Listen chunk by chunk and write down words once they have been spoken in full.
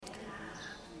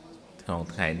ក្នុង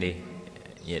ថ្ងៃនេះ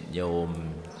ញាតិញោម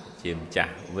ជាម្ចា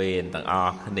ស់វេនទាំងអ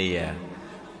ស់គ្នា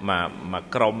មក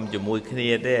ក្រុមជាមួយគ្នា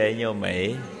ទេឯងញោមអី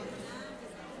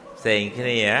ផ្សេងគ្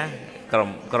នា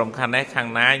ក្រុមខាងនេះខាង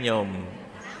ណាញោម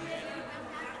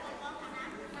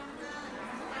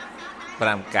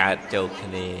5កើតចូលគ្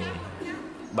នា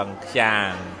បឹងខ្យា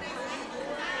ង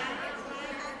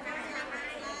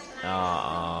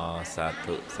សា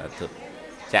ធុ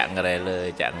ចាក់រែលើ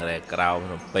ចាក់រែក្រោម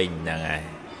ភ្នំពេញហ្នឹងហើយ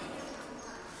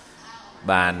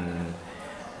បាន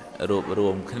រួបរ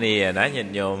วมគ្នាណាញា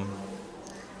តិញោម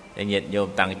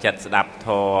តាំងចិត្តស្ដាប់ធ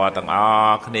ម៌ទាំងអ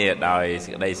ស់គ្នាដោយសេ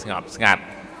ចក្តីស្ងប់ស្ងាត់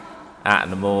អ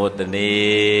នុមោទនា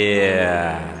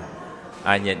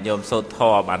ឲ្យញាតិញោមសូត្រធ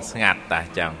ម៌បានស្ងាត់តា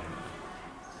ចឹង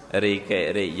រីកេ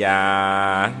រិយា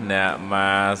ន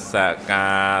មាស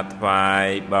កាថ្វាយ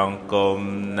បង្គំ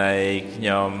នៃខ្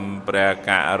ញុំព្រះក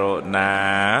រុណា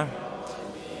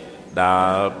ដ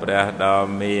ល់ព្រះដ៏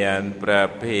មានព្រះ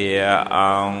ភិយអ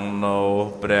ង្គនោះ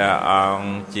ព្រះអ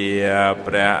ង្គជា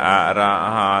ព្រះអរ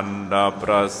ហន្តដ៏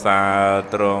ប្រសើរ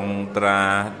ទ្រង់ត្រា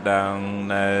ស់ដឹង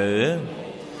នៅ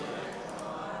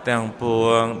ទាំងពួ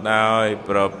ងដោយ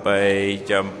ប្រពៃ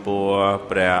ចំពោះ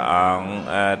ព្រះអង្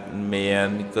គឥតមាន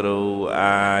គ្រូ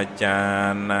អាចា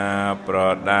រ្យណាប្រ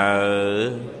ដៅ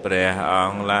ព្រះអ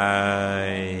ង្គឡើយ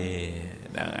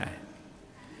ហ្នឹង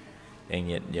ហើយ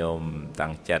ញាតិញោមតាំ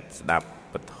ងចិត្តស្ដាប់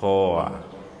ពធ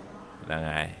ហ្នឹង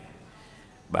ហើយ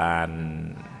បាន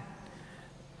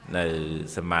នៅ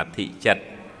សមាធិចិត្ត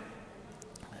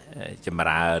ចម្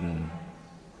រើន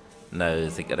នៅ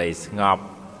សេចក្តីស្ងប់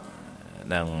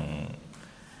នឹង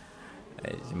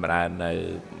ចម្រើននៅ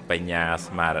បញ្ញា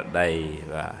ស្មារតី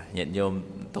បាទញាតិញោម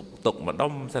ទុកម្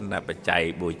ដុំសិនតែបច្ច័យ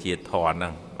បូជាធម៌ហ្នឹ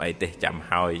ងអីទេចាំ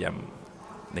ហើយចាំ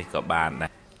នេះក៏បានដែ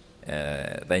រ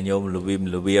តែញោមល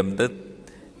វៀមទៅ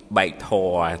បែកធ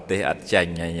ម៌ទេអត់ចា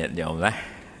ញ់ហើយញាតិញោមណា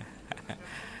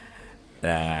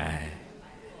ដែរ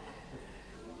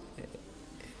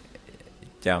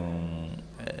ចឹង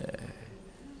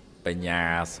បញ្ញា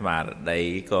ស្មារតី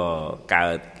ក៏កើ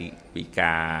តពី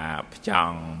ការផ្ច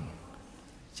ង់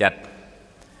ចិត្ត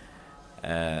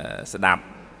ស្ដាប់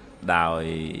ដោយ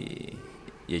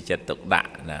យកចិត្តទុកដា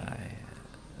ក់ហ្នឹងហើយ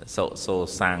សុសូ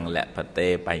សាំងលភតេ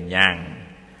បញ្ញាំង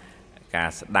ការ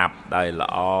ស្ដាប់ដោយល្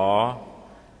អ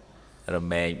រ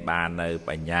មែងបាននៅ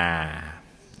បញ្ញា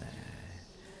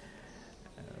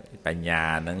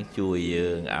ហ្នឹងជួយយើ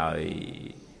ងឲ្យ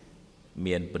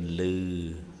មានពន្លឺ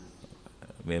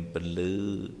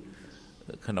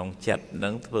ក្នុងចិត្តហ្នឹ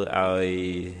ងធ្វើឲ្យ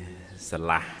ស្រ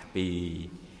ឡះពី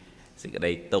សេចក្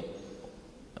តីទុក្ខ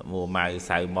មួម៉ៅ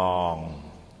សៅហ្មង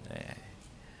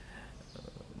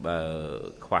បើ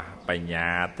ខ្វះបញ្ញា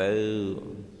ទៅ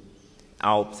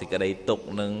អោបសេចក្តីទុក្ខ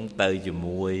ហ្នឹងទៅជា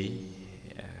មួយ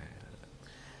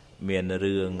មាន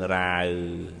រឿងរ៉ាវ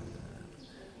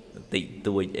តិច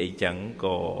តួចអីចឹង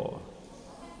ក៏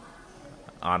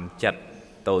អន់ចិត្ត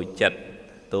តូចចិត្ត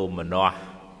ទោមនោះ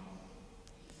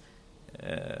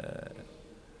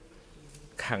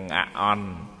ខឹងអាអន់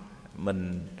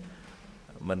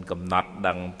មិនកំណត់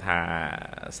ដឹងថា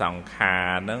សង្ខា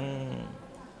រហ្នឹង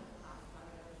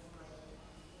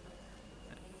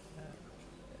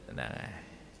ណា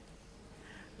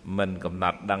មិនកំណ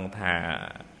ត់ដឹងថា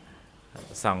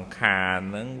សង្ខារ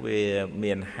ហ្នឹងវា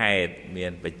មានហេតុមា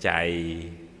នបច្ច័យ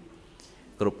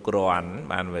គ្រប់គ្រាន់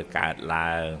បានវាកើត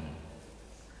ឡើង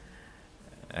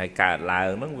ហើយកើតឡើង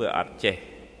ហ្នឹងវាអត់ចេះ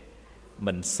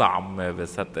មិនសមវា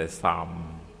សិតតែសម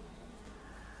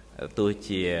ទោះ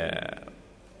ជា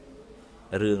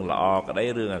រឿងល្អក្តី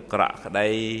រឿងអាក្រក់ក្តី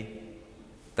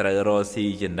ត្រូវរកស៊ី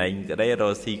ចំណេញក្តីរ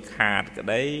កស៊ីខាតក្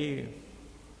តី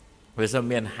វាស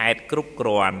មានហេតុគ្រប់គ្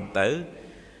រាន់ទៅ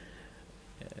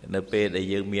នៅពេលដែល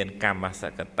យើងមានកម្មស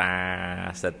ក្តា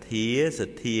សទ្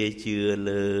ធាជឿ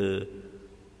លើ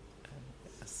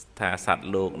ថាសត្វ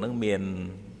លោកនឹងមា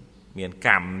នក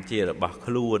ម្មជារបស់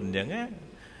ខ្លួនអញ្ចឹងណា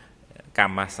ក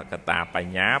ម្មសក្តាប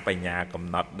ញ្ញាកំ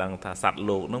ណត់ដឹងថាសត្វ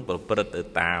លោកនឹងប្រព្រឹត្តទៅ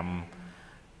តាម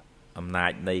អំណា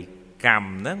ចនៃកម្ម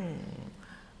ហ្នឹង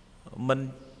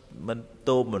មិន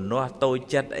ទោមនោះតូច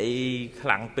ចិត្តអីខ្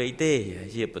លាំងពេកទេ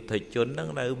ជាពុទ្ធជនហ្នឹង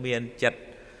នៅមានចិត្ត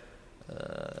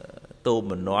ទោ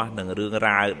មនោះនឹងរឿង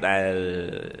រ៉ាវដែល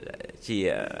ជា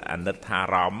អនិច្ចា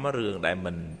រម្មណ៍រឿងដែល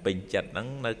មិនពេញចិត្តហ្នឹង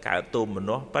នៅកើតទោម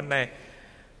នោះប៉ុន្តែ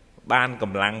បានក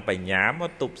ម្លាំងបញ្ញាម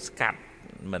កទប់ស្កាត់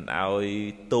មិនឲ្យ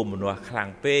ទោមនោះខ្លាំង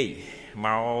ពេកម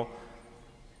ក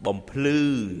បំភ្លឺ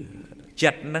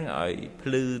ចិត្តហ្នឹងឲ្យភ្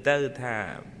លឺទៅថា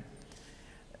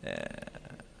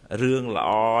រឿងល្អ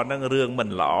ហ្នឹងរឿងមិន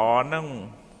ល្អហ្នឹង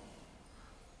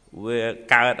វា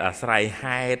កើតអាស្រ័យ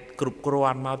ហេតុគ្រប់គ្រា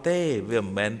ន់មកទេវាមិ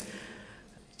នមែន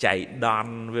ចៃដ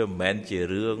ន្យវាមិនមែនជា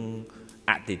រឿង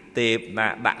អតិទេពណា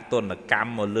ដាក់ទណ្ឌកម្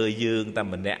មមកលើយើងតែ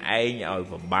ម្នាក់ឯងឲ្យ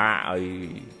ពិបាកឲ្យ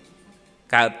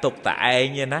កើតទុកតែឯ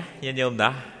ងទេណាញាតិញោមណា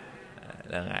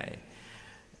ហ្នឹងហើយ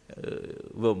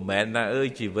វាមិនមែនថា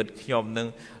ជីវិតខ្ញុំនឹង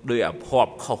ដោយអភ័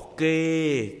ព្វខុស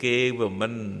គេវាមិ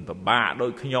នពិបាកដូ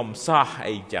ចខ្ញុំសោះ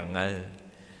អីចឹងហើយ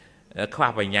ខ្វះ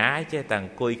បញ្ញាចេះតែអ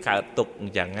ង្គុយកើតទុកអ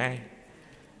ញ្ចឹងហើយ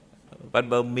ប៉ុន្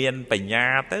តែបើមានបញ្ញា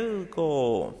ទៅក៏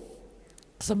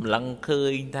សម្លឹងឃើ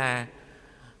ញថា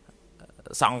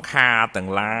សង្ខារទាំង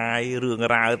ឡាយរឿង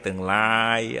រ៉ាវទាំងឡា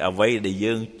យអ្វីដែល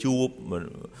យើងជួប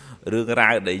រឿងរ៉ា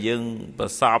វដែលយើងប្រ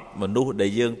សពមនុស្សដែ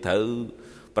លយើងត្រូវ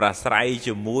ប្រស្រ័យ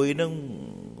ជាមួយនឹង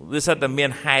វាសិតតែមាន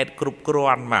ហេតុគ្រប់គ្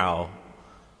រាន់មក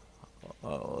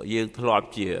យើងធ្លាប់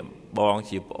ជាបង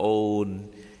ជាប្អូន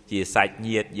ជាសាច់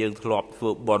ញាតិយើងធ្លាប់ធ្វើ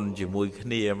បុណ្យជាមួយគ្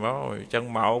នាមកអញ្ចឹង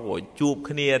មកក៏ជួប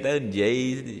គ្នាទៅនិយាយ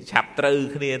ឆាប់ត្រូវ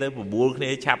គ្នាទៅបបួលគ្នា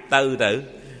ឆាប់ទៅ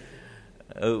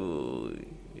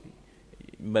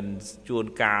មិនជួន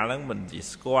កាលហ្នឹងមិនជា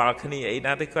ស្គាល់គ្នាអី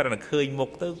ណាទេគាត់តែឃើញមុខ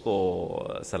ទៅក៏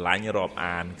ស្រឡាញ់រាប់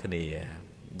អានគ្នា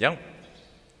អញ្ចឹង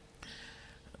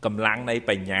កម្លាំងនៃ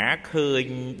បញ្ញាឃើញ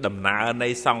ដំណើរនៃ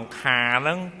សង្ខារហ្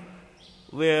នឹង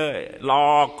វាល្អ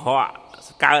ក្រក់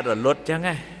កើតរលត់អញ្ចឹង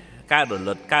ណាកើតរល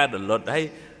ត់ហើយ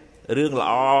រឿងល្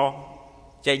អ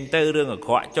ចេញទៅរឿងអា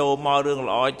ក្រក់ចូលមករឿង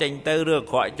ល្អចេញទៅរឿងអា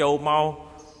ក្រក់ចូលមក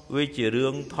វាជារឿ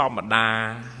ងធម្មតា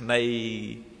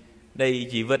នៃ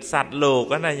ជីវិតសត្វលោ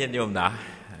កណាញាតិញោមណា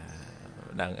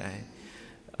ហ្នឹង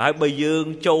ហើយបើយើង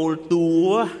ចូលតួ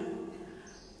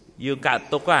យើងកើត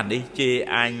ទុកអានេះជេរ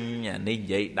អញអានេះនិ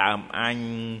យាយដើមអញ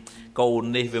កូន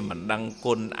នេះវាមិនដឹង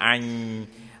គុណអញ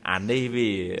អានេះ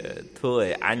វាធ្វើឲ្យ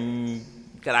អញ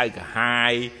ក្តៅក្រហា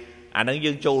យអាហ្នឹង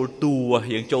យើងចូល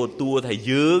តួថា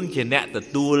យើងជាអ្នកទ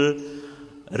ទួល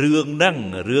រឿងហ្នឹង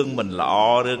រឿងមិនល្អ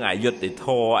រឿងអយុត្តិធ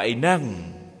ម៌អីហ្នឹង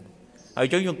ហើយ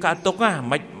ចុះយើងកើតទុកណា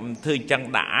មិនធ្វើអញ្ចឹង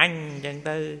ដាក់អញអញ្ចឹង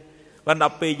ទៅប៉ុន្តែដ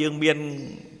ល់ពេលយើងមាន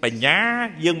បញ្ញា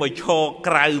យើងមកឈរ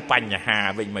ក្រៅបញ្ហា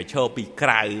វិញមកឈរពីក្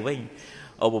រៅវិញ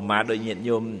ឧបមាដូចញាតិ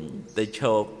ញោមទៅឈ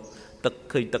រទឹក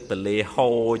ឃើញទឹកទន្លេហូ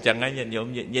រអញ្ចឹងញាតិ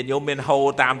ញោមមានហូរ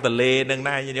តាមទន្លេហ្នឹង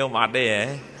ណាញាតិញោមអត់ទេហ៎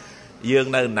យើង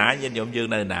នៅណាញាតិញោមយើង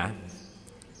នៅណា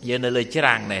យើងនៅលើច្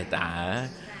រាំងនេះតើ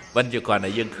មិនជាគ្រាន់តែ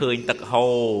យើងឃើញទឹកហូ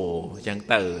រអញ្ចឹង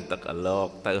ទៅទឹកអលោក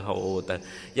ទៅហូរទៅ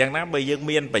យ៉ាងណាបើយើង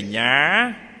មានបញ្ញា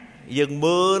យើង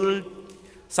មើល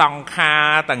សង្ខារ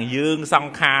ទាំងយើងស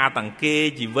ង្ខារទាំងគេ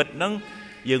ជីវិតហ្នឹង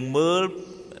យើងមើល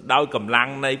ដោយកម្លាំង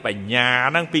នៃបញ្ញា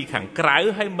ហ្នឹងពីខាងក្រៅ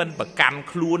ហើយមិនប្រកាន់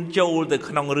ខ្លួនចូលទៅ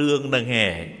ក្នុងរឿងហ្នឹងហ៎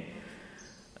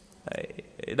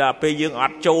ដល់ពេលយើងអ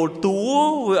ត់ចូលតួ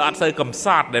វាអត់សូវកំស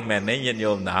ត់ដែរមែនទេញាតិ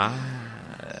ញោមណា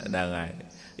ហ្នឹងហើយ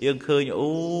យើងឃើញ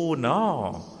អូណោ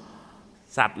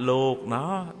សត្វលោកណោ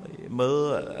មើល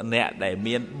អ្នកដែល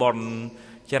មានបុណ្យ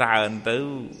ច្រើនទៅ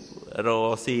រក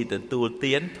ស៊ីទទួល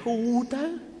ទានធូរទៅ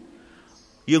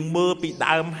យើងមើលពី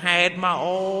ដើមហេតុមក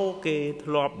អូគេ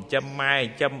ធ្លាប់ចាំម៉ែ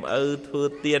ចាំឪធ្វើ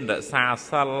ទានរក្សា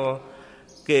សិល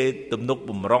គេទំនុក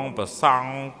បំរុងប្រស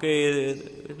ង់គេ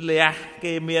លះ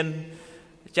គេមាន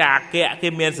ចាគៈគេ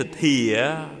មានសទ្ធា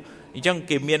អញ្ចឹង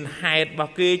គេមានហេតុរប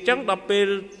ស់គេអញ្ចឹងដល់ពេល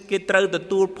គេត្រូវទ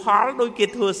ទួលផលដូចគេ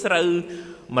ធ្វើស្រូវ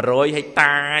100ហិក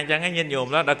តាអញ្ចឹងញាតិញោម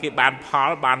ដល់គេបានផល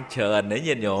បានច្រើនណា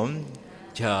ញាតិញោម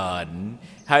ច្រើន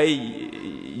ហើយ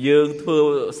យើងធ្វើ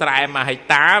ស្រែ1ហិក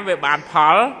តាវាបានផ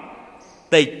ល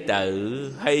តិចទៅ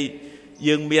ហើយ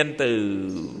យើងមានទៅ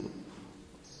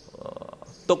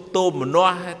ទុកទោម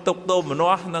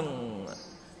នោះ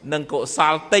នឹងកុស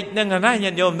លតិចហ្នឹងណាញា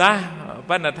តិញោមណា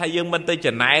ប៉ុន្តែថាយើងមិនទៅ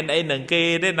ចំណែនអីនឹងគេ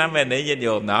ទេណាមែនទេញាតិ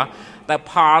ញោមណាតែ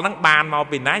ផលហ្នឹងបានមក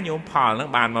ពីណាញោមផលហ្នឹង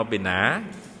បានមកពីណា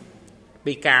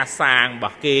ពីការសាងរប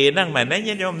ស់គេហ្នឹងមែនទេ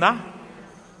ញាតិញោមណា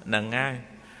ហ្នឹងហើយ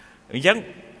អញ្ចឹង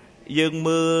យើង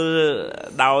មើល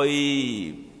ដោយ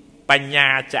បញ្ញា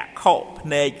ចក្ខុភ្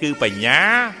នែកគឺបញ្ញា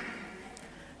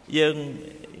យើ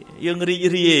ងរីក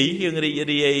រា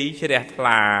យជ្រះថ្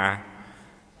លា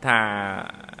ថា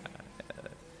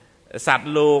សត្វ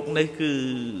លោកនេះគឺ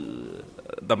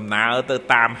ដំណើរទៅ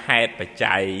តាមហេតុបច្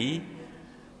ច័យ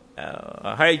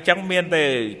ហើយអញ្ចឹងមានតែ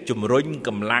ជំរុញក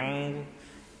ម្លាំង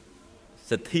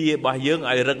សទ្ធារបស់យើង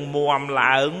ឲ្យរឹងមាំ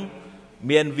ឡើង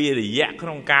មានវិរិយៈក្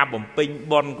នុងការបំពេញ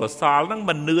បុណ្យកុសលហ្នឹង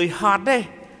មិននឿយហត់ទេ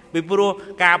ពីព្រោះ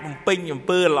ការបំពេញអំ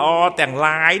ពើល្អទាំង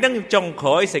ឡាយហ្នឹងចុងក្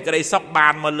រោយសេចក្តីសុខបា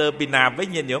នមកលើពីណាវិញ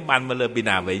ញាតិញោមបានមកលើពី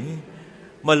ណាវិញ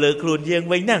មកលើខ្លួនយើង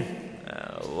វិញហ្នឹង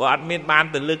អត់មានបាន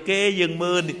ទៅលើគេយើង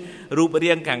មើលរូប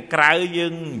រាងខាងក្រៅយើ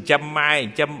ងចាំម៉ែ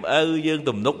ចាំឪយើង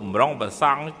ទំនុកបំរុងប្រស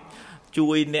ង់ជួ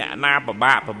យអ្នកណាពិ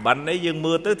បាកប្របិនអីយើង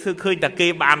មើលទៅធ្វើឃើញតែគេ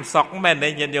បានសុខមែនទេ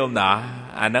ញាតិញោមណា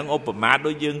អាហ្នឹងឧបមា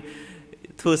ដូចយើង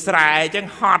ធ្វើស្រែអញ្ចឹង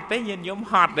ហត់ទេញាតិញោម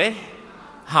ហត់ទេ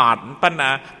ហត់ប៉ុន្តែ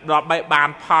ដល់បីបាន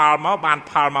ផលម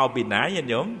កពីណាញាតិ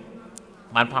ញោម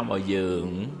បានផំឲ្យយើង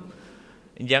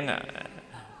អញ្ចឹង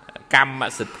កម្ម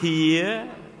សទ្ធា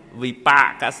វិបា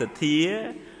កសទ្ធា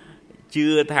ជឿ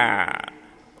ថា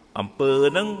អំពើ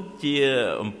ហ្នឹងជា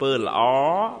អំពើល្អ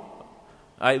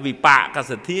ហើយវិបាក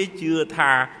សទ្ធាជឿ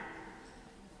ថា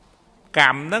ក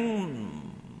ម្មហ្នឹង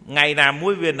ថ្ងៃណាមួ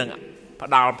យវានឹងផ្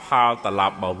ដល់ផលត្រឡ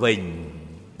ប់មកវិញ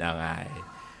ហ្នឹងហើយ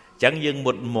អញ្ចឹងយើង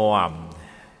មុតមម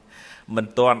មិន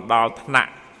ទាន់ដល់ថ្នា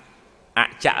ក់អ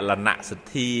ចលនសទ្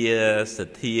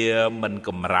ធាមិនក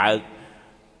ម្រើក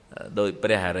ដោយព្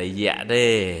រះអរិយៈទេ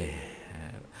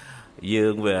យើ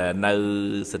ងវានៅ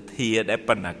សទ្ធាដែរ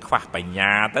ប៉ុន្តែខ្វះបញ្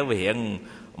ញាទៅវារៀង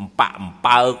អំ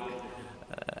ប៉ើក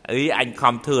អីអញ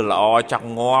ខំធ្វើល្អច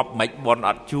ង់ងាប់មិនបន់អ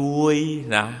ត់ជួយ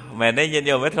ណាមែនទេញាតិ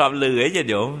ញោមធ្លាប់លឺអីញាតិ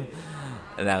ញោម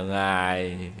ហ្នឹងហើយ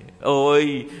អូយ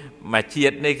មកជា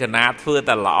តិនេះកណាធ្វើ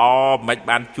តែល្អមិន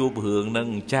បានជួបរឿងនឹង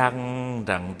អញ្ចឹង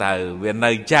ទាំងទៅវានៅ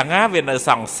អញ្ចឹងណាវានៅ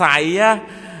សង្ស័យណា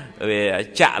វា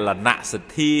ចលនសទ្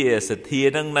ធា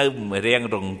ហ្នឹងនៅរៀង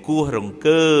រង្គោះរង្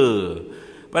គើ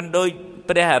ប៉ុន្តែដូច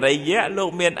ព្រះអរិយៈលោក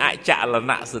មានអចល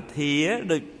នសទ្ធា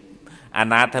ដូចអ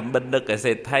នាថបណ្ឌិតក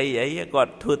សេដ្ឋីអីគា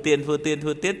ត់ធ្វើទៀន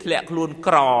ធ្លាក់ខ្លួន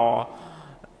ក្រ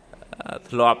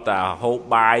ធ្លាប់តែហូប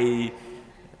បាយ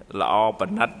ល្អប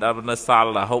ណិតដល់នៅស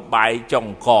ល់តែហូបបាយចុង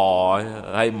ក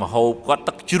ហើយមកហូបគាត់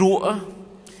ទឹកជ្រក់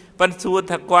ប៉ិនសួរ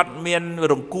ថាគាត់មាន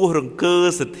រង្គោះរង្គើ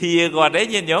សទ្ធាគាត់ទេ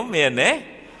ញាតិញោមមានទេ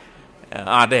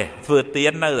អត់ទេធ្វើទៀ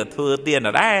ននៅតែធ្វើទៀនដ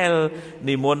ដែល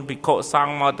និមន្តភិក្ខុស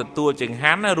ង្ឃមកទទួលចង្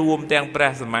ហាន់រួមទាំងព្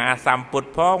រះសម្មាសម្ពុទ្ធ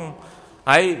ផង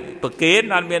ហើយប្រគេន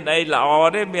អត់មានអីល្អ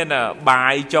ទេមានបា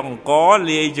យចុងក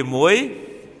លាយជាមួយ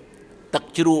ទឹក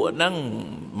ជ្រក់ហ្នឹង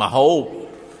មកហូប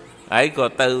ហើយក៏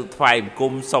ទៅថ្វាយបង្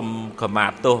គំសុំខមា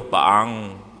ទោសព្រះអង្គ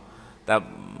តែ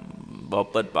ប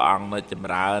បិទ្ធព្រះអង្គនៅចម្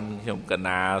រើនខ្ញុំក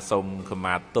ណាសុំខ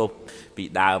មាទោសពី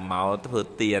ដើមមកធ្វើ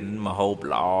ទៀនមហូប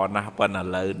ល្អណាស់ប៉ុន្តែឥ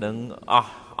ឡូវហ្នឹង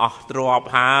អស់ទ្រប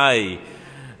ហើយ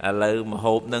ឥឡូវម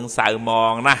ហូបហ្នឹងសៅម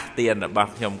ងណាស់ទៀនរប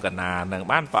ស់ខ្ញុំកណាហ្នឹង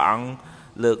បានព្រះអង្គ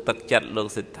លើកទឹកចិត្តលោក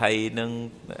សិទ្ធិនឹង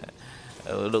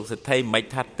លោកសិទ្ធិមិន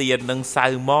ថាទៀននឹងសៅ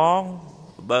មង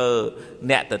បើ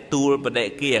អ្នកទទួលបដិ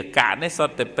គិអកៈនេះសុ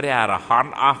ទ្ធតែព្រះអរហន្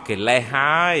តអស់កិលេស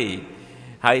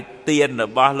ហើយទៀនរ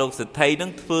បស់លោកសិទ្ធិនឹ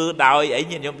ងធ្វើដោយអី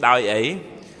ញាតិញោមដោយអី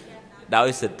ដោយ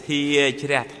សទ្ធាជ្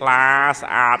រះថ្លាស្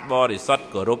អាតបរិសុទ្ធ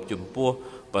គោរពចំពោះ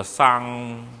ព្រះសង្ឃ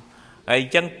ហើយអ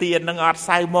ញ្ចឹងទៀននឹងអត់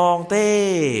សៅមងទេ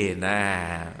ណា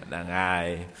ហ្នឹងហើយ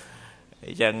អ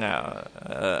ញ្ចឹង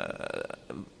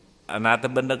អនាថ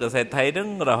បណ្ឌិតកសេដ្ឋីនឹង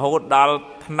រហូតដល់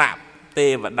ថ្នាក់ទេ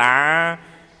វតា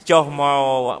ចុះមក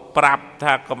ប្រាប់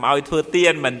ថាកុំឲ្យធ្វើទៀ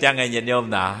នមិនអញ្ចឹងឯងញាតិញោម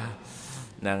ណា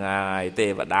ហ្នឹងហើយទេ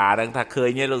វតាហ្នឹងថាឃើ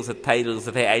ញលោកសិទ្ធិឯ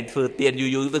ងធ្វើទៀន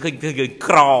យូរទៅឃើញ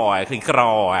ក្រ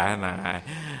ណា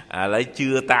ឥឡូវជឿ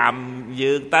តាម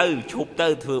យើងទៅឈប់ទៅ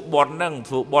ធ្វើបុណ្យហ្នឹង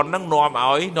នាំ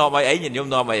ឲ្យអីញាតិញោម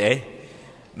នាំឲ្យអី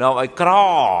នាំឲ្យក្រ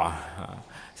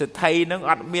សិទ្ធិនឹង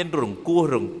អត់មានរង្គោះ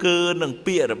រង្គើនឹង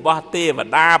ពាក្យរបស់ទេវ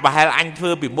តាប្រហែលអញធ្វើ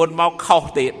ពីមុនមកខុស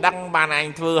ទេដឹងបានអញ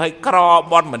ធ្វើឲ្យក្រ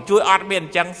បន់មិនជួយអត់មានអ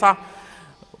ញ្ចឹងសោះ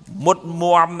មុតម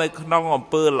មនៅក្នុងអំ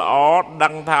ពើល្អដឹ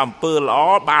ងថាអំពើល្អ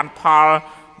បានផល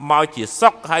មកជាសុ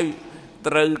ខហើយ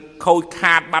ត្រូវខូច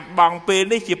ខាតបាត់បង់ពេល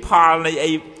នេះជាផលនៃ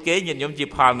អីគេញាតិញោមជា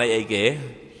ផលនៃអីគេ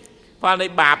ផលនៃ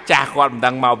បាបចាស់គាត់មិនដឹ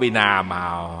ងមកពីណាម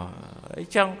កអ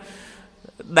ញ្ចឹង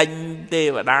ដេញទេ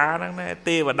វតាហ្នឹងណា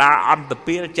ទេវតាអន្ត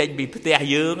ពាលចេញពីផ្ទះ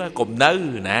យើងកុំនៅ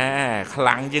ណាខ្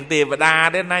លាំងជាងទេវតា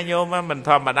ទេណាញោមមិនធ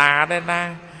ម្មតាទេណា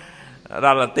ដ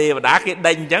ល់ទេវតាគេ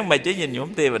ដេញអញ្ចឹងមិនចេះញោម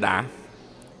ទេវតា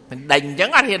ដេញអញ្ចឹង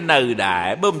អត់ហ៊ាននៅដែរ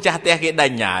បើម្ចាស់ផ្ទះគេដេ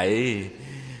ញហើយ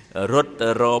រត់ទៅ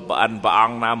រកព្រះអ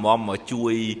ង្គណាមកជួ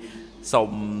យសុំ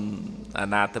អ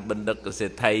នាថបណ្ឌិតសេ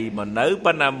ដ្ឋីមកនៅ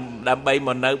ប៉ុន្តែដើម្បីម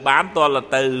កនៅបានតល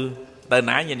ទៅ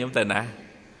ណាញោមទៅណា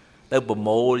ទៅប្រ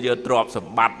មូលយកទ្រព្យស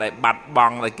ម្បត្តិដែលបាត់ប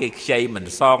ង់ដែលគេខ្ចីមិន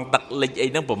សងទឹកលិចអី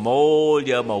ហ្នឹងប្រមូល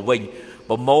យកមកវិញ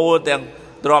ប្រមូលទាំង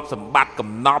ទ្រព្យសម្បត្តិ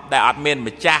កំណប់ដែលអត់មាន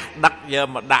ម្ចាស់ដឹកយក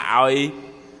មកដាក់ឲ្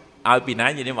យពីណា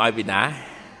ញាតិញោមឲ្យពីណា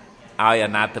ឲ្យអ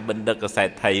នាថបណ្ឌិតកសេ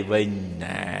ដ្ឋីវិញ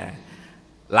ណា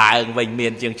ឡើងវិញមា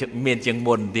នជាង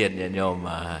មុនទៀតញាតិញោម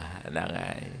ហ្នឹង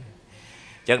ហើយ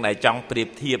អញ្ចឹងតែចង់ប្រៀប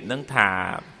ធៀបហ្នឹងថា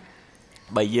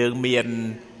បើយើងមាន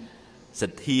ស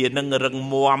ទ្ធានឹងរឹង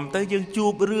មាំទៅយើងជួ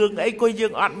បរឿងអីក៏យើ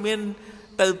ងអត់មាន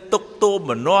ទៅទុកទោ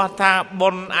មនោះថាប៉ុ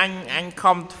នអញ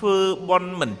ខំធ្វើប៉ុន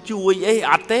មិនជួយអី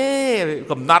អត់ទេ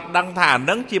កំណត់ដឹងថាអា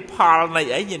នឹងជាផលនៃ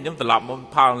អីខ្ញុំត្រឡប់មក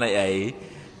ផលនៃអី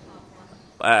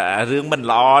រឿងមិន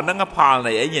ល្អហ្នឹងផល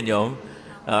នៃអីញោម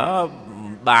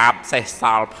បាបសេះស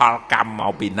ល់ផលកម្មម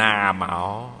កពីណាមក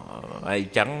អី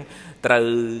ចឹងត្រូវ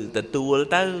ទទួល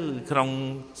ទៅក្នុង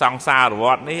សង្សារវ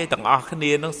ដ្តនេះទាំងអស់គ្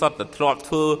នានឹងសុទ្ធតែធ្លាប់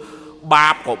ធ្វើ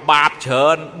bạp có bạp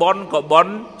chơn bon có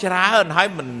bon chả hơn hay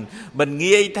mình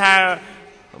nghe tha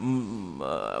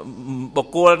bọc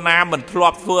cô na mình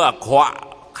thọp vừa khỏa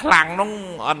khlang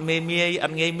nông ăn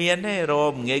nghe miên đấy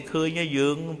rồi nghe khơi như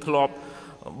dương thọp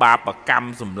bạp và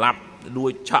cam sầm lấp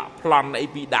đuôi chọ plon ấy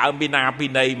bị đau bị na bị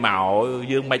này màu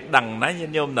dương mạch đằng nấy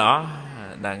nhân nhôm đó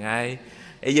là ngay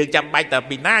dương chăm bách ta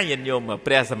bị na nhân nhôm mà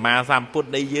pre sama sam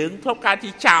put đây dương thốt cá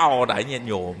chi chào đại nhân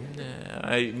nhôm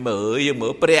mở dương mở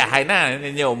pre hay na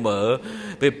nhân nhôm mở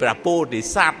về prapo để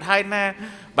sát hay na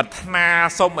bật na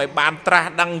xong mấy bàn tra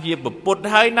đăng gì bật put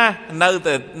hay na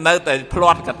nơi từ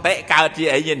plot cả tệ cao chi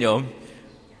ấy nhân nhôm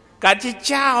cá chi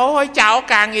chào hay chào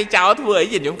càng nghe chào thôi ấy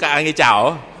nhân nhôm càng nghe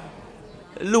chào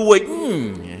lùi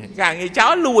càng nghe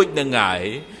cháu lùi đừng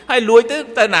ngại hay lùi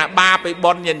tới là ba bị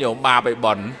bon nhân nhôm ba bị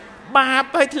bon ba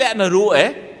phải lẽ là rùa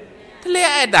ấy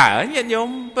lẽ đã nhân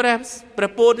nhôm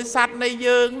prepo đi sát này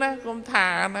dương đó không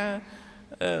thà na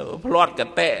plot cả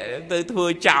tệ tới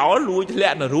thôi cháu lùi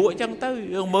lẽ là rùa chẳng tới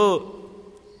mơ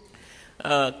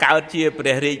cao chia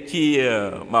pre chia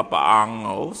mà bọn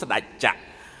ổ sẽ đặt chặt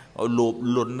lụp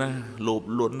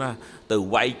luôn từ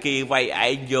vay kia vay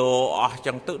ai vô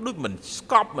chẳng tự đôi mình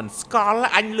scop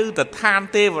anh lư từ than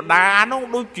tê và đá nó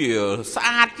đôi chiều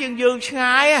sát chương dương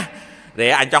trái để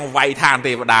anh trong vay than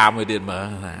tê và đá mới điện mà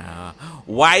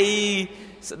vay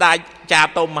đã cha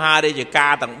tôm ha đây chỉ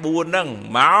ca tặng buôn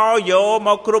nâng máu vô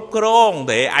máu cướp krong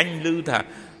để anh lư thà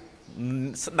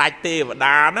đại tê và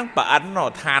đá nó bà ấn nó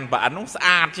than bà ấn nó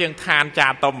sát chương than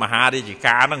cha tôm mà ha đây chỉ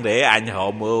ca nó để anh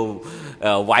họ mơ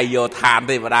vay vô than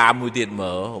tê và đá mùi tiền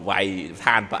mở vay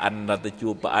than bà ấn là tôi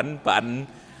chua bà ấn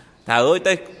thà ơi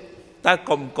ta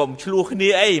còn chua cái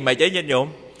nia ấy mày cháy nhân nhôm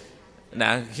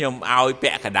nè nhôm ao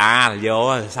bẹ cả đà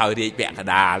vô sao đi bẹ cả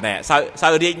đà nè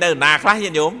sao đi nơi na khác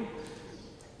nhân nhôm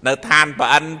nơi than bà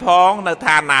ấn phong nơi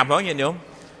than nào phong nhân nhôm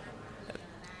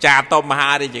cha tôm mà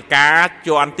ha đi chỉ cá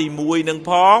cho anh tìm mùi nâng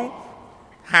phong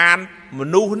han mà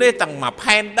nu nê tầng mà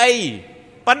phen đây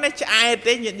bắn ấy ai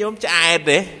đấy nhận nhôm ai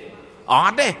đấy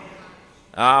ót đấy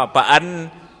bà anh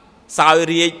sao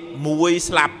đi mùi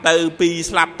slap từ pi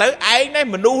slap tới ấy này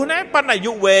mà nu nè bắn là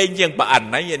dụ về nhưng bà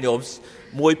anh ấy nhận nhôm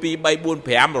mùi pi bay buôn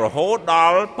phèm rồi hốt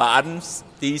đó bà anh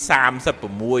tí sam sắp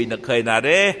mùi nó khơi nào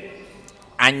đấy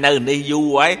anh nơi đi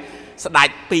du ấy sẽ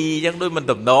đạch pi chẳng đôi mình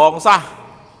tầm đón sao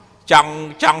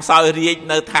trong sao riêng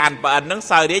nơi than bà anh nó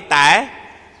sao riêng tại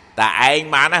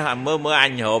anh mà nó mơ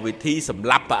anh hồ vì thi sầm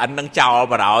lấp bà anh nó cho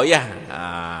bà rồi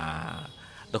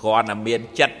tôi còn là miền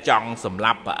chất trong sầm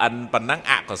lấp bà anh bà nó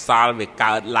có sao về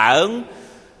cờ lớn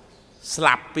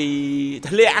slap pi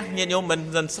lẹ như nhau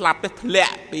mình dần slap cái lẹ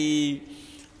pi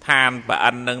than bà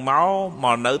anh nâng máu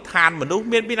mà nơi than mà lúc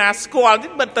miền pina squall chứ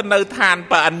mình tên nơi than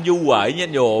bà anh du ở như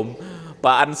nhôm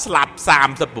bà anh slap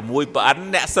sam sập mùi bà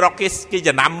anh nè sọc cái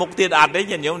giờ năm mục tiêu ăn đấy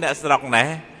nhận nhôm nè sọc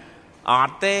này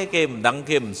thế cái mình đăng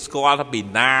cái mình score là bị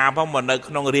na phong mà nơi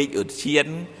không riêng ở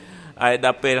chiên ai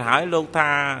đập về hỏi lúc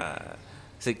tha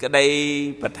thì cái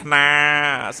đây bật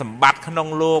na sầm bát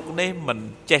không lúc đấy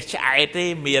mình che chạy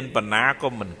thế miền bật na có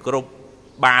mình group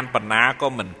ban bật na có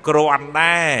mình cron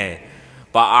đây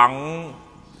bà ông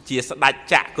chia sẻ đặt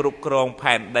chặt group cron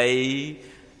phèn đây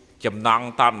chấm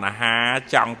nong tòn là ha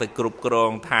trong từ group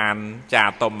cron than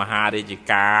trà tôm mà ha đây chỉ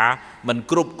cá mình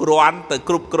group cron từ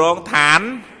group cron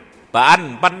than bà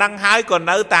anh ban đăng hái còn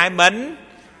ở tại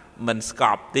mình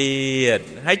scop tiền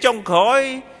hay trong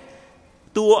khối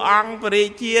tua ăn và để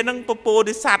chia nâng popo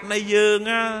để sạch này dương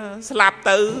slap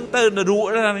từ nó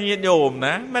rụa ra nhân nhôm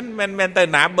nè mình từ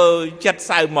nã bơ chất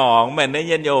sai mòn mình đấy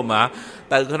nhân nhôm mà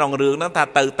từ cái nòng rương nó ta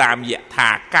từ tạm dạ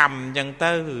thả cầm chân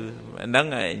tư nó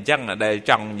chân ở đây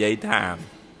trồng vậy thà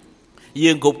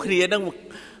dương cục kia nó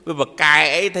với bậc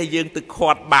cài ấy thay dương từ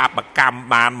khoát ba bậc cầm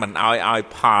bàn mình oi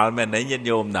phò mình đấy nhân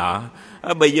nhôm nọ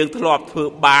bây giờ thọp thưa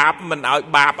bạp mình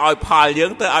oi phò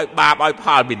dương tới oi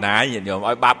phò bị nãy nhân nhôm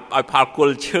oi phò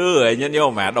culture nhân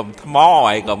nhôm mà đồng mò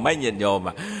ấy còn mấy nhân nhôm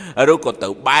mà rồi còn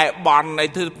tự bài bon này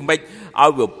thứ mình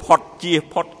oi vừa phật chia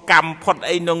phật cầm phật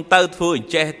ấy nông tư thôi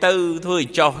che tư thôi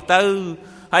cho tư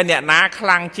hay nè ná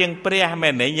khăng chiêng pre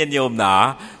mình đấy nhân nhôm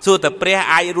nọ xưa từ pre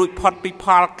ai rụi phật bị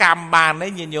phò cầm bàn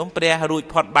đấy nhân nhôm pre rụi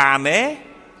phật bàn đấy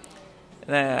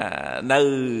nơi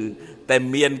แต่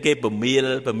เมียนเก็บเมี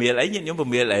ยấy những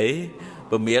เมียấy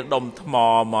เมียดมทอ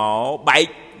หมอใ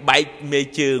บเม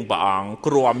จืงปองก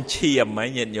รวมเชียมไหม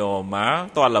เนี่ยโยม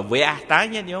ตอนละเวะตาย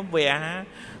เนี่ยโยมเวะ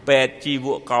เป็ดจี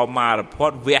บุกเอามาพอ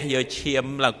ดเวะเยอะเชียม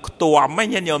ละตัวไม่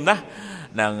เนี่ยโยมนะ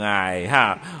นางไงฮะ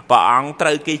ปองต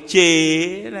รึกกีเจ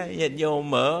เนี่ยโยม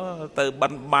เหรอtừบั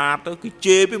นมาtớiกีเจ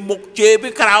ไปมุกเจไป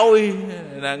กราว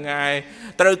นางไง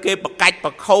ตรึกกีปะกัดป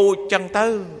ะโคจัง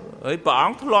ตื้อปอ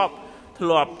งทลบ ធ្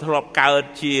លាប់កើត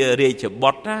ជារាជ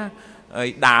បុត្រណាហើយ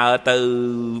ដើរទៅ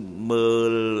មើ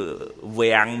ល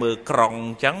វាំងមើលក្រុង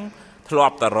អញ្ចឹងធ្លា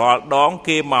ប់តរាល់ដង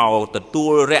គេមកទទួ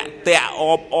លរយៈអ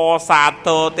បអសាទ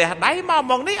រផ្ទះដៃ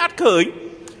មកនេះអត់ឃើញ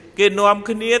គេនាំ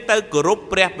គ្នាទៅគោរព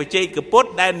ព្រះបច្ចេកពុទ្ធ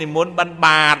ដែលនិមន្តបិណ្ឌ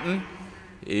បាត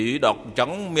ដល់អញ្ចឹ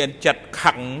ងមានចិត្ត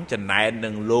ខឹងចំណែននឹ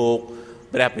ងលោក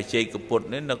ព្រះបច្ចេកពុទ្ធ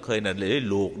នេះនៅឃើញថា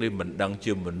លោកនេះមិនដឹង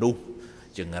ជាមនុស្ស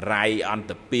ចង្រៃអន្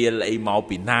តពាលអីមក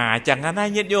ពីណាអញ្ចឹងណា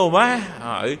ញាតិញោម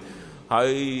ហើយ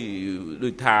ដូ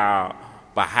ចថា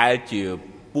ប្រហែលជា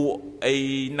ពួកអី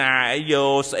ណាអីយ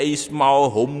កស្អីស្មៅ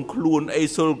រុំខ្លួនអី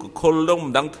សុលកខុលនឹងមិ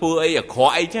នដឹងធ្វើអីអាក្រ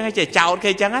ក់អីចឹងចេះចោត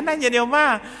គេចឹងណាញាតិញោម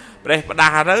ព្រះផ្ដា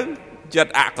ស់ទៅចិត្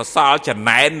តអកុសលចំ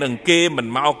ណែននឹងគេមិន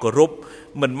មកគោរព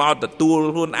មិនមកទទួល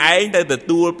ខ្លួនឯងទៅទ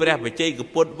ទួលព្រះបច្ចេក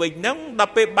ពុទ្ធវិញហ្នឹងដ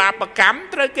ល់ពេលបាបកម្ម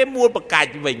ត្រូវគេមួលបកាច់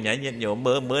វិញញាតិញោម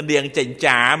មើលនាងចិញ្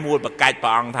ចាមួលបកាច់ព្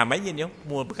រះអង្គថាម៉េចញាតិញោម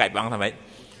មួលបកាច់ព្រះអង្គថាម៉េច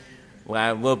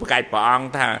មួលបកាច់ព្រះអង្គ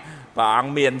ថាព្រះអង្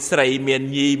គមានស្រីមាន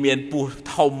ញីមានពោះ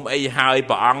ធំអីហើយ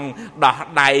ព្រះអង្គដោះ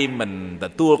ដៃមិនទ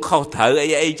ទួលខុសត្រូវ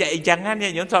អីចឹងណាញា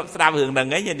តិញោមស្ដាប់រឿងហ្នឹង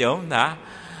ឯងញាតិញោមណា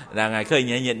ហ្នឹងហើយឃើ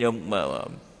ញញាតិញោម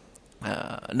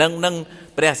នឹង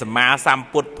ព្រះសម្មាសម្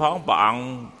ពុទ្ធផងព្រះអង្គ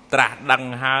ត្រាស់ដឹង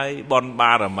ហើយបុណ្យ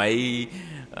បារមី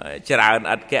ច្រើន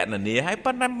អត់កណនាហើយ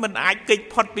ប៉ុន្តែមិនអាចគេច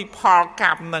ផុតពីផលក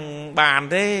ម្មនឹងបាន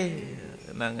ទេ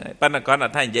ហ្នឹងហើយប៉ុន្តែគាត់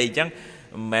ថានិយាយអញ្ចឹង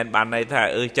មិនមែនបានន័យថា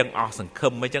ចឹងអស់សង្ឃឹ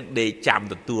មអីចឹងដេកចាំ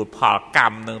ទទួលផលក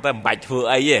ម្មនឹងតែមិនបាច់ធ្វើ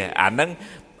អីទេអាហ្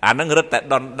នឹងរឹតតែ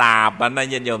ដុនដាប៉ុណ្ណា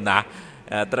ញាតិញោមណា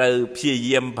ត្រូវព្យា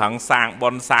យាមប្រឹងសាងបុ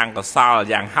ណ្យសាងកុសល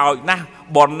យ៉ាងហោចណាស់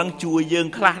បុណ្យនឹងជួយយើង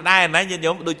ខ្លះដែរណាញាតិ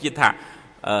ញោមដូចជាថា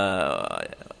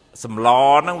សម្ល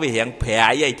ហ្នឹងវារៀងប្រៃ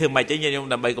អីធ្វើម៉េចទេញាតិញោម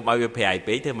ដើម្បីកុំឲ្យវាប្រៃ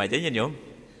ពេកធ្វើម៉េចទេញាតិញោម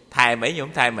ថែមអីញោម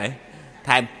ថែម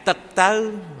ទឹកទៅ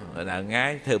ហ្នឹងហើ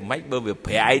យធ្វើម៉េចបើវា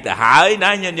ប្រៃទៅហើយ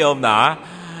ណាញាតិញោមណា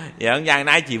យ៉ាង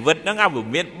ណាជីវិតហ្នឹងវា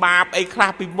មានបាបអីខ្លះ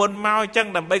ពីមុនមកអញ្ចឹង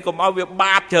ដើម្បីកុំឲ្យវា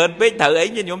បាបច្រើនពេកត្រូវអី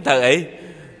ញាតិញោមត្រូវអី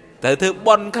ត្រូវធ្វើ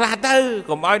បុណ្យខ្លះទៅ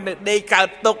កុំឲ្យនៅដេកកើត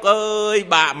ទុកអើយ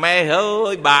បាក់ម៉ែអើ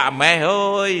យបាក់ម៉ែ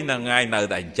អើយហ្នឹងហើយនៅ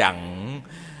តែអញ្ចឹ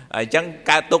ង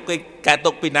កើតទុកគេកើត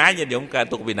ទុកពីណាញាតិញោមកើត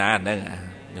ទុកពីណាហ្នឹង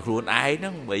ខ្លួនឯងហ្នឹ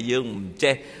ងបើយើងមិន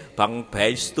ចេះប្រឹងប្រែ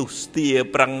ងស្ទុះស្ទា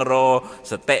ប្រឹងរ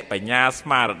សតិបញ្ញាស្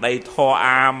មារតីធម៌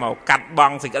អាមកកាត់ប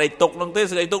ងសេចក្តីទុកហ្នឹងទេ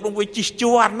សេចក្តីទុកហ្នឹងវាជិះ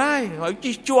ជាន់ហើយ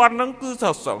ជិះជាន់ហ្នឹងគឺ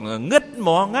ងឹតហ្ម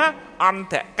ងណាអន្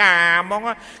តកាហ្មង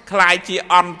ខ្លាយជា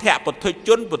អន្តពុទ្ធជ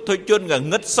ន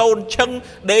ងឹតសូនឈឹង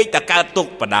ដេកតែកើតទុក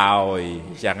បដោយ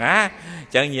អញ្ចឹងណាអ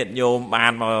ញ្ចឹងញាតិញោមបា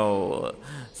នម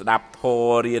កស្ដាប់ធ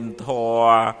ម៌រៀនធ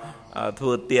ម៌ធ្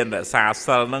វើទានរក្សា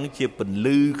សិលហ្នឹងជាពន្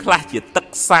លឺខ្លះជាទឹក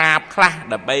សាបខ្លះ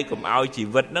ដើម្បីកុំឲ្យជី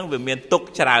វិតហ្នឹងវាមានទុក្ខ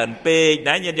ច្រើនពេក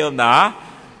ណាញាតិញោមណា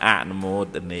អនុមោ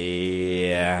ទនា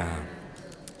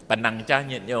ប៉ុណ្ណឹងចាស់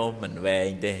ញាតិញោមមិនវែង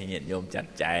ទេញាតិញោមចា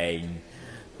ត់ចែង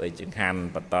ទៅចង្ហាន់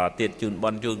បន្តទៀតជូនបុ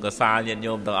ណ្យជូនកុសលញាតិ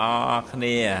ញោមទាំងអស់គ្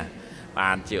នា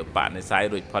បានជាឧបនិស្ស័យ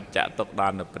រួចផុតចាក់ទុកដ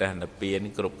ល់នៅព្រះនិព្វាន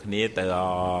គ្រប់គ្នាទៅអ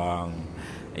ង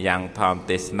យ៉ាងធម្ម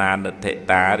ទេសនានិធិ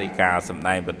តារិកាសម្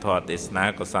ដែងពធទេសនា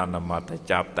កុសលនមត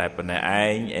ចប់តែប៉ុណ្ណេះឯ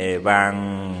ងអេវ៉ាំង